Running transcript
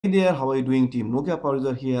Hey there, how are you doing? Team Nokia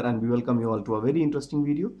Powers here, and we welcome you all to a very interesting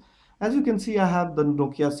video. As you can see, I have the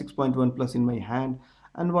Nokia 6.1 Plus in my hand,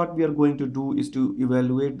 and what we are going to do is to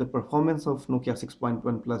evaluate the performance of Nokia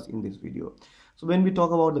 6.1 Plus in this video. So when we talk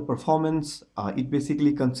about the performance, it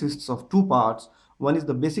basically consists of two parts. One is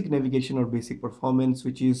the basic navigation or basic performance,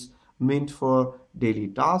 which is meant for daily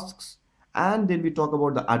tasks, and then we talk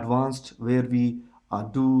about the advanced, where we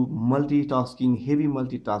do multitasking, heavy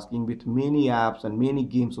multitasking with many apps and many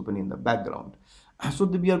games open in the background. So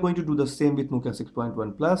we are going to do the same with Nokia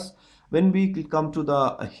 6.1 Plus. When we come to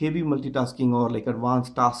the heavy multitasking or like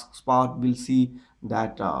advanced tasks part, we'll see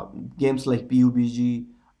that games like PUBG,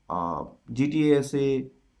 GTASA,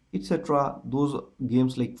 etc. Those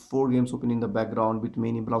games, like four games open in the background with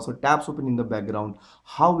many browser tabs open in the background,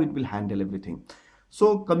 how it will handle everything.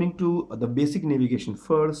 So coming to the basic navigation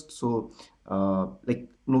first. So like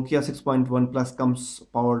Nokia 6.1 Plus comes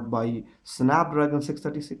powered by Snapdragon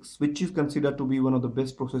 636, which is considered to be one of the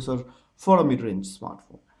best processor for a mid-range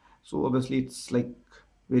smartphone. So obviously it's like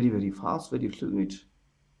very fast, very fluid.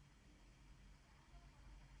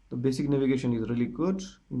 The basic navigation is really good,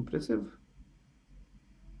 impressive.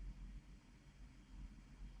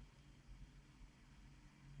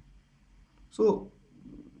 So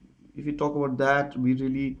if we talk about that, we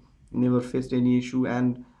really never faced any issue,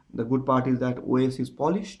 and the good part is that OS is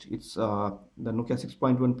polished. It's the Nokia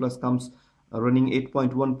 6.1 Plus comes running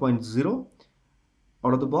 8.1.0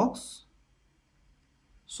 out of the box.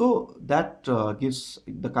 So that gives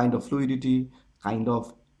the kind of fluidity, kind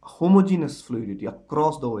of homogeneous fluidity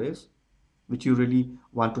across the OS, which you really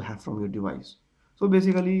want to have from your device. So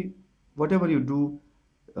basically, whatever you do,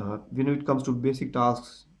 when it comes to basic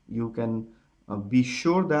tasks, you can be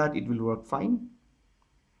sure that it will work fine.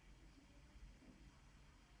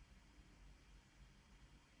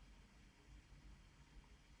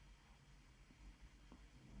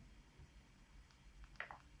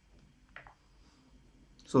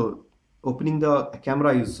 So opening the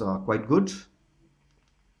camera is quite good.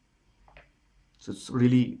 So it's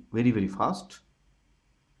really very fast.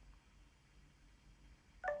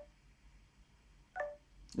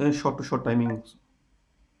 And short to short timing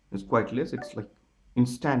is quite less. It's like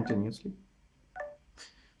instantaneously.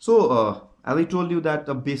 So as I told you that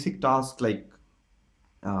the basic tasks like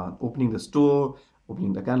opening the store,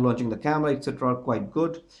 opening the can, launching the camera, etc. are quite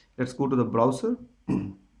good. Let's go to the browser,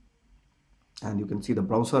 and you can see the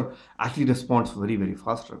browser actually responds very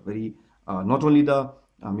faster. Very not only the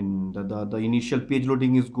the initial page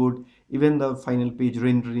loading is good, even the final page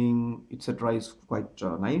rendering, etc. is quite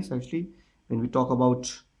nice actually. When we talk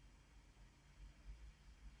about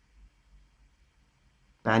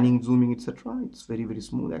panning, zooming, etc., it's very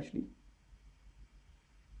smooth actually.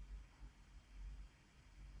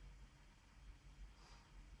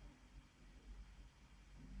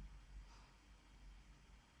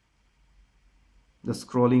 The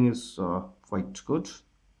scrolling is quite good.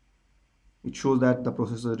 It shows that the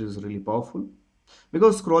processor is really powerful,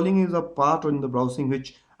 because scrolling is a part in the browsing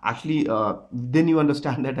which actually then you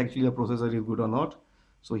understand that actually the processor is good or not.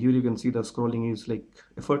 So here you can see the scrolling is like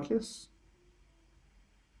effortless.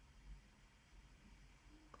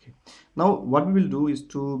 Okay, now what we will do is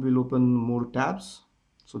to we'll open more tabs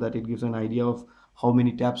so that it gives an idea of how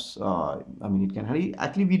many tabs it can handle.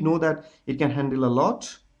 Actually we know that it can handle a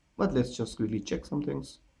lot, but let's just quickly check some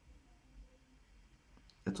things.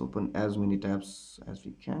 Let's open as many tabs as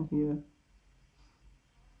we can here.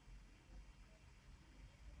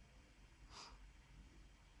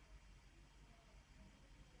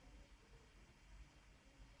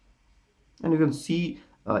 And you can see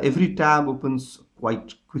every tab opens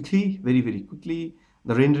quite quickly, very quickly.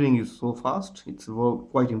 The rendering is so fast, it's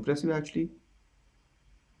quite impressive actually.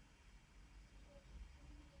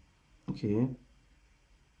 Okay,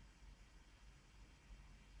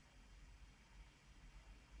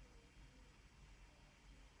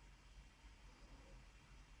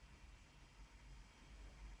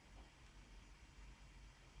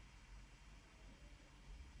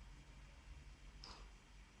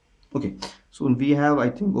 okay, so we have, I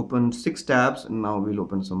think, opened six tabs, and now we'll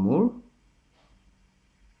open some more.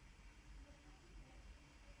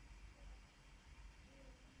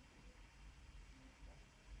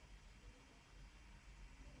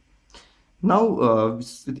 Now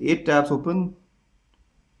with eight tabs open,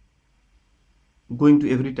 going to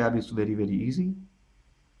every tab is very easy.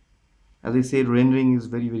 As I said, rendering is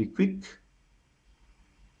very quick.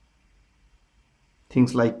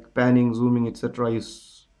 Things like panning, zooming, etc.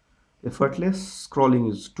 is effortless. Scrolling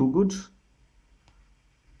is too good.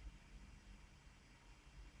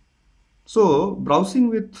 So browsing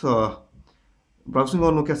with Browsing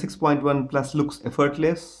on Nokia 6.1 Plus looks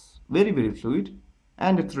effortless, very, very fluid,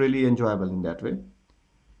 and it's really enjoyable in that way.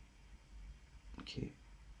 Okay,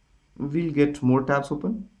 we'll get more tabs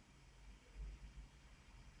open.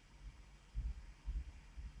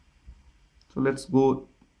 So let's go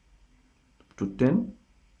to 10,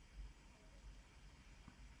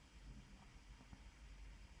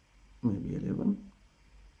 maybe 11.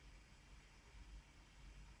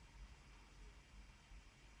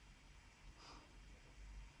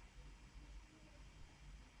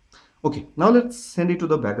 Okay, now let's send it to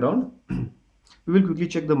the background. We will quickly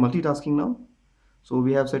check the multitasking now. So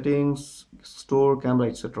we have settings, store, camera,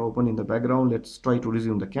 etc. open in the background. Let's try to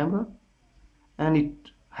resume the camera, and it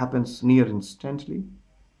happens near instantly.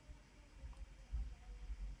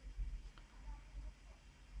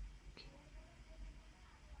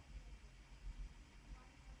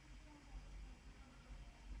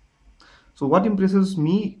 So what impresses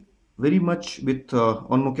me very much with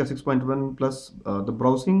on Nokia 6.1 Plus, the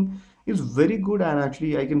browsing is very good, and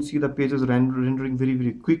actually I can see the pages rendering very,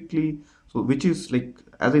 very quickly. So which is like,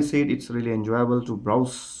 as I said, it's really enjoyable to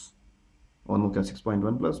browse on Nokia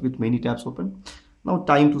 6.1 Plus with many tabs open. Now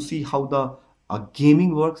time to see how the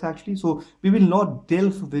gaming works actually. So we will not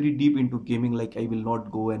delve very deep into gaming, like I will not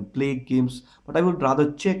go and play games, but I would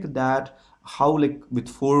rather check that how, like with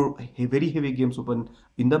four very heavy games open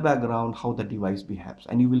in the background, how the device behaves,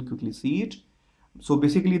 and you will quickly see it. So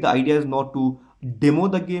basically the idea is not to demo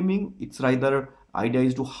the gaming, it's rather idea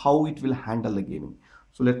is to how it will handle the gaming.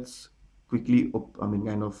 So let's quickly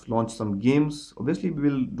kind of launch some games. Obviously we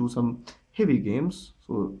will do some heavy games.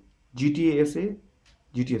 So GTA SA,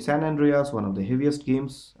 GTA San Andreas, one of the heaviest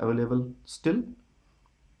games available still.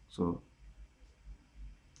 So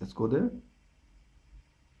let's go there.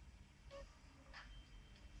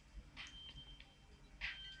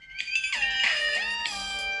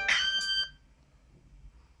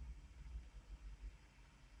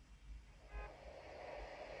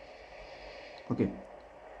 Okay,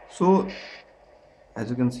 so as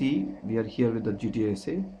you can see, we are here with the GTA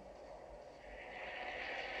SA.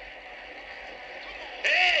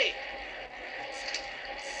 Hey!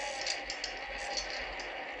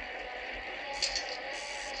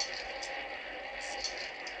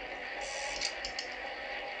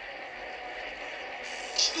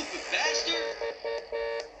 Stupid bastard!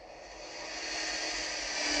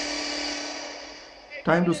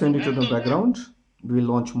 Time to send it to the background. We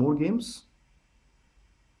will launch more games.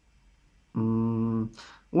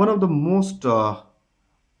 One of the most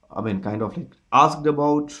kind of like asked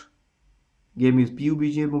about game is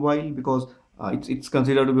PUBG Mobile, because it's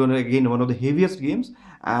considered to be again one of the heaviest games,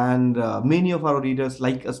 and many of our readers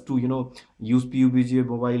like us to use PUBG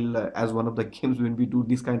Mobile as one of the games when we do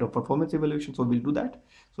this kind of performance evaluation. So we'll do that.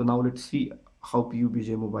 So now let's see how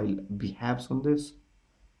PUBG Mobile behaves on this.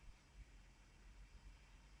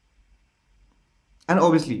 And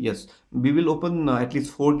obviously, yes, we will open at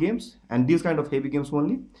least four games and these kind of heavy games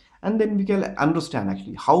only, and then we can understand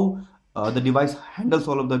actually how the device handles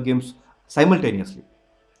all of the games simultaneously.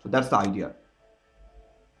 So that's the idea.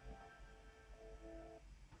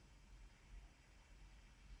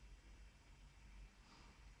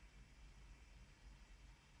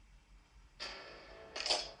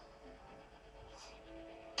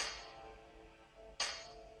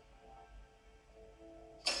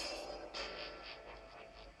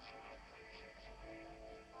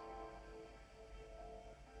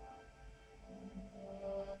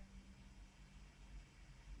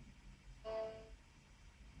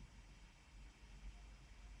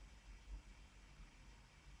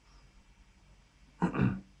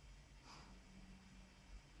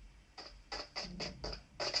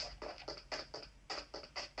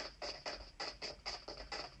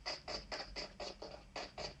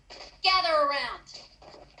 Gather around!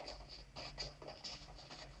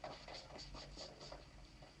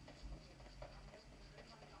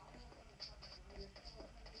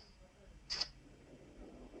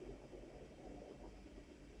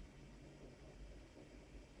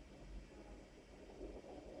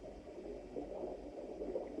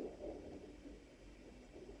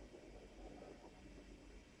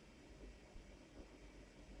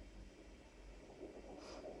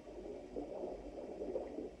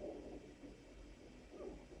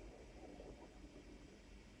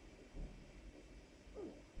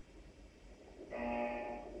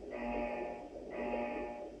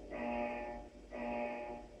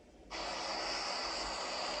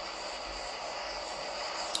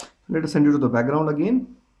 Let us send you to the background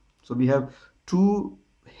again. So we have two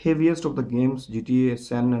heaviest of the games, GTA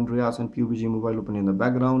San Andreas and PUBG Mobile open in the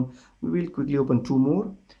background. We will quickly open two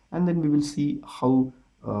more, and then we will see how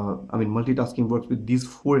I mean, multitasking works with these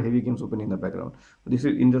four heavy games open in the background. This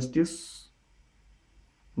is Injustice,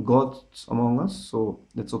 Gods Among Us. So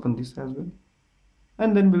let's open this as well.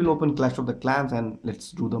 And then we will open Clash of the Clans and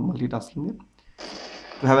let's do the multitasking there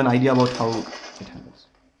to have an idea about how it handles.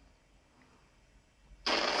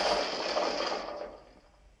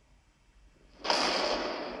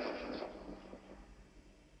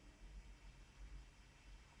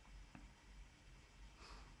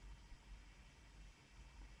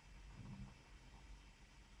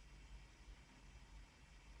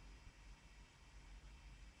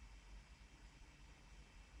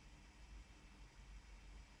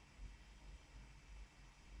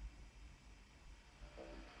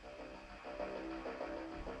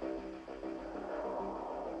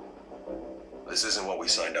 This isn't what we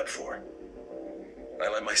signed up for. I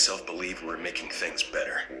let myself believe we were making things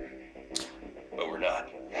better. But we're not.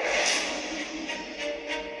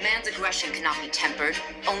 Man's aggression cannot be tempered,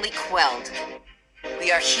 only quelled.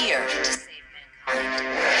 We are here to save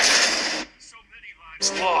mankind. So many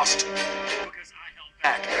lives lost because I held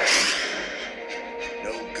back.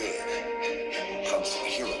 No good comes from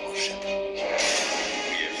hero worship. We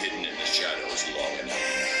have hidden in the shadows long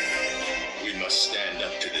enough. We must stand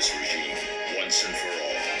up to this regime once and for all.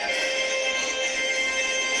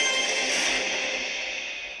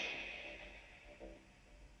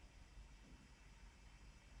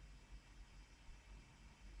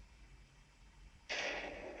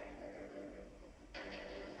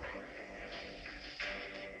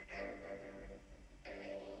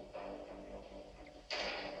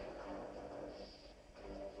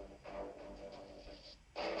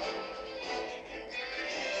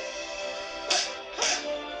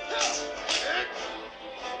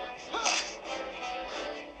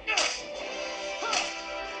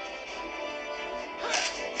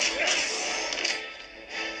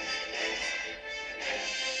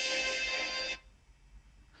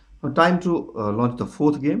 Now, time to launch the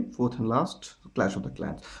fourth game, fourth and last, Clash of the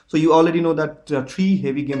Clans. So you already know that three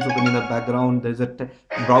heavy games open in the background. There's a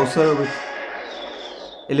browser with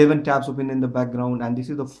 11 tabs open in the background, and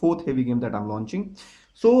this is the fourth heavy game that I'm launching.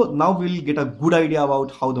 So now we'll get a good idea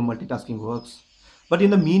about how the multitasking works. But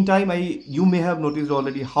in the meantime, you may have noticed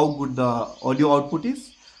already how good the audio output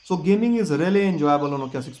is. So gaming is really enjoyable on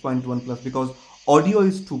Nokia 6.1 Plus because audio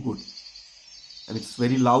is too good and it's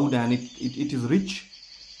very loud and it is rich.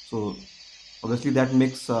 So obviously that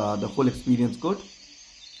makes the whole experience good.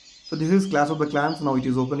 So this is Clash of the Clans. Now it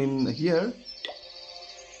is open in here.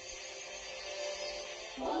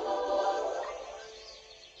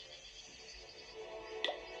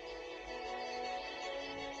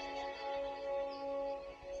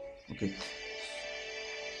 Okay.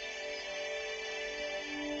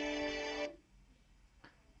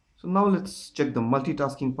 So now let's check the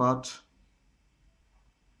multitasking part.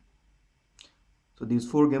 So these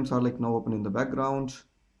four games are like now open in the background.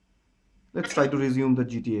 Let's try to resume the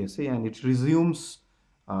GTA SA and it resumes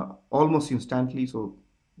almost instantly. So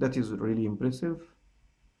that is really impressive.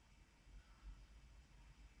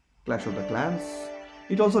 Clash of the Clans.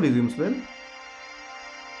 It also resumes well.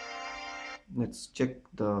 Let's check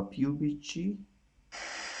the PUBG.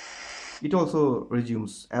 It also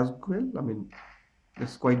resumes as well. I mean,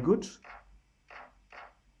 that's quite good.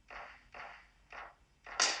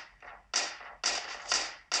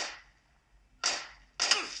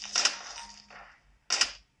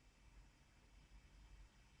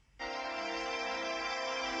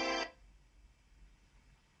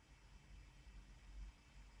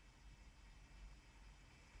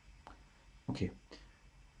 Okay.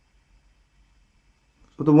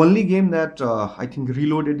 So the only game that I think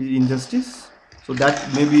reloaded is Injustice. So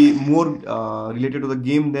that may be more related to the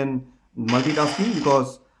game than multitasking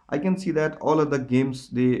because I can see that all of the games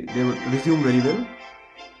they resume very well.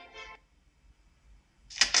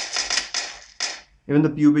 Even the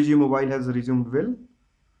PUBG mobile has resumed well.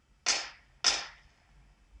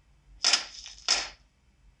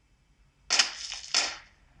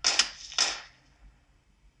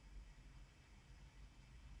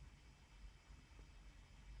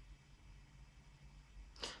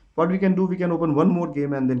 What we can do, we can open one more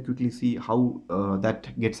game and then quickly see how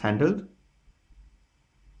that gets handled,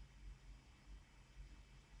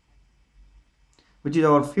 which is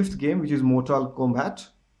our fifth game, which is Mortal Kombat,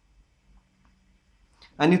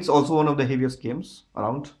 and it's also one of the heaviest games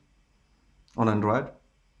around on Android.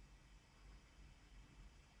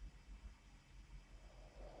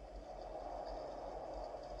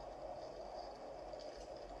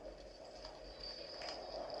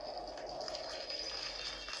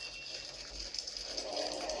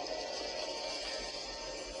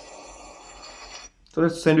 So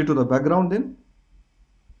let's send it to the background then.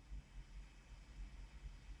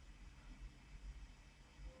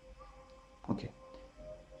 Okay.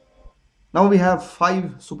 Now we have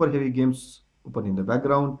five super heavy games open in the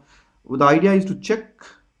background. The idea is to check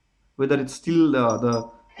whether it's still the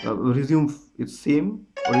resume it's same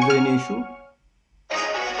or is there any issue.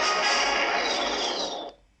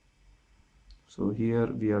 So here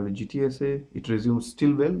we have a GTSA. It resumes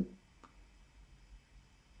still well.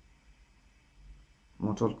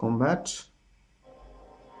 Mortal Kombat.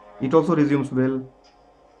 It also resumes well.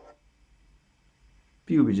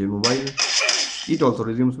 PUBG Mobile. It also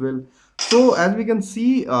resumes well. So as we can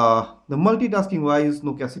see, the multitasking wise,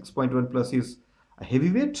 Nokia 6.1 Plus is a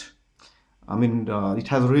heavyweight. I mean, it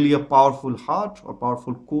has really a powerful heart or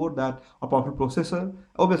powerful core that a powerful processor.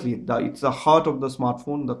 Obviously, it's the heart of the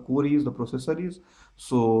smartphone. The core is the processor is.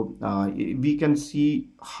 So we can see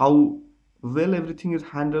how well everything is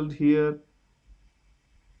handled here.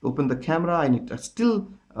 Open the camera and it still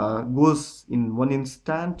goes in one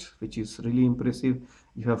instant, which is really impressive.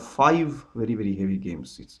 You have five very heavy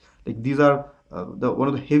games. It's like these are the one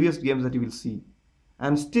of the heaviest games that you will see.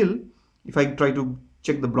 And still, if I try to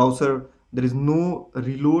check the browser, there is no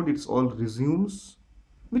reload. It's all resumes,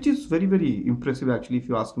 which is very impressive actually, if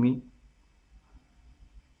you ask me.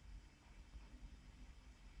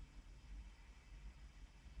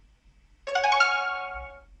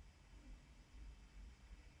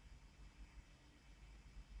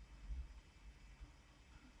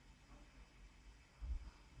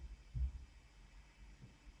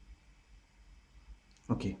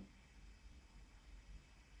 Okay.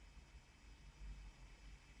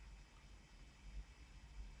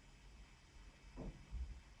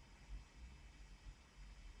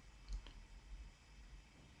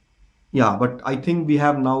 Yeah, but I think we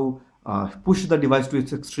have now pushed the device to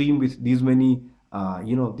its extreme with these many,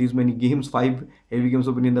 these many games, five heavy games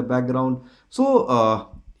open in the background.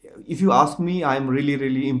 So, if you ask me, I am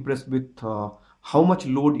really impressed with how much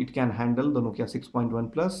load it can handle. The Nokia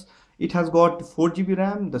 6.1 Plus. It has got 4 GB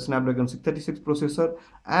RAM, the Snapdragon 636 processor,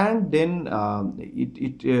 and then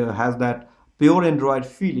it has that pure Android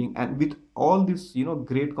feeling. And with all this,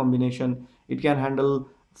 great combination, it can handle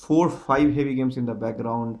 4 5 heavy games in the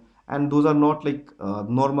background, and those are not like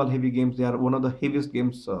normal heavy games. They are one of the heaviest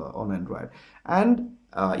games on Android. And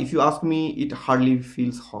if you ask me, it hardly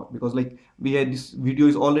feels hot because like we had this video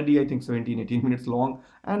is already I think 17 18 minutes long,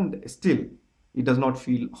 and still it does not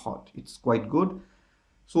feel hot. It's quite good.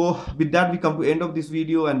 So with that we come to end of this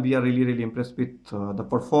video, and we are really impressed with the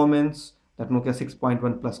performance that Nokia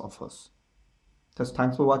 6.1 Plus offers. Just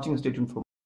thanks for watching. Stay tuned for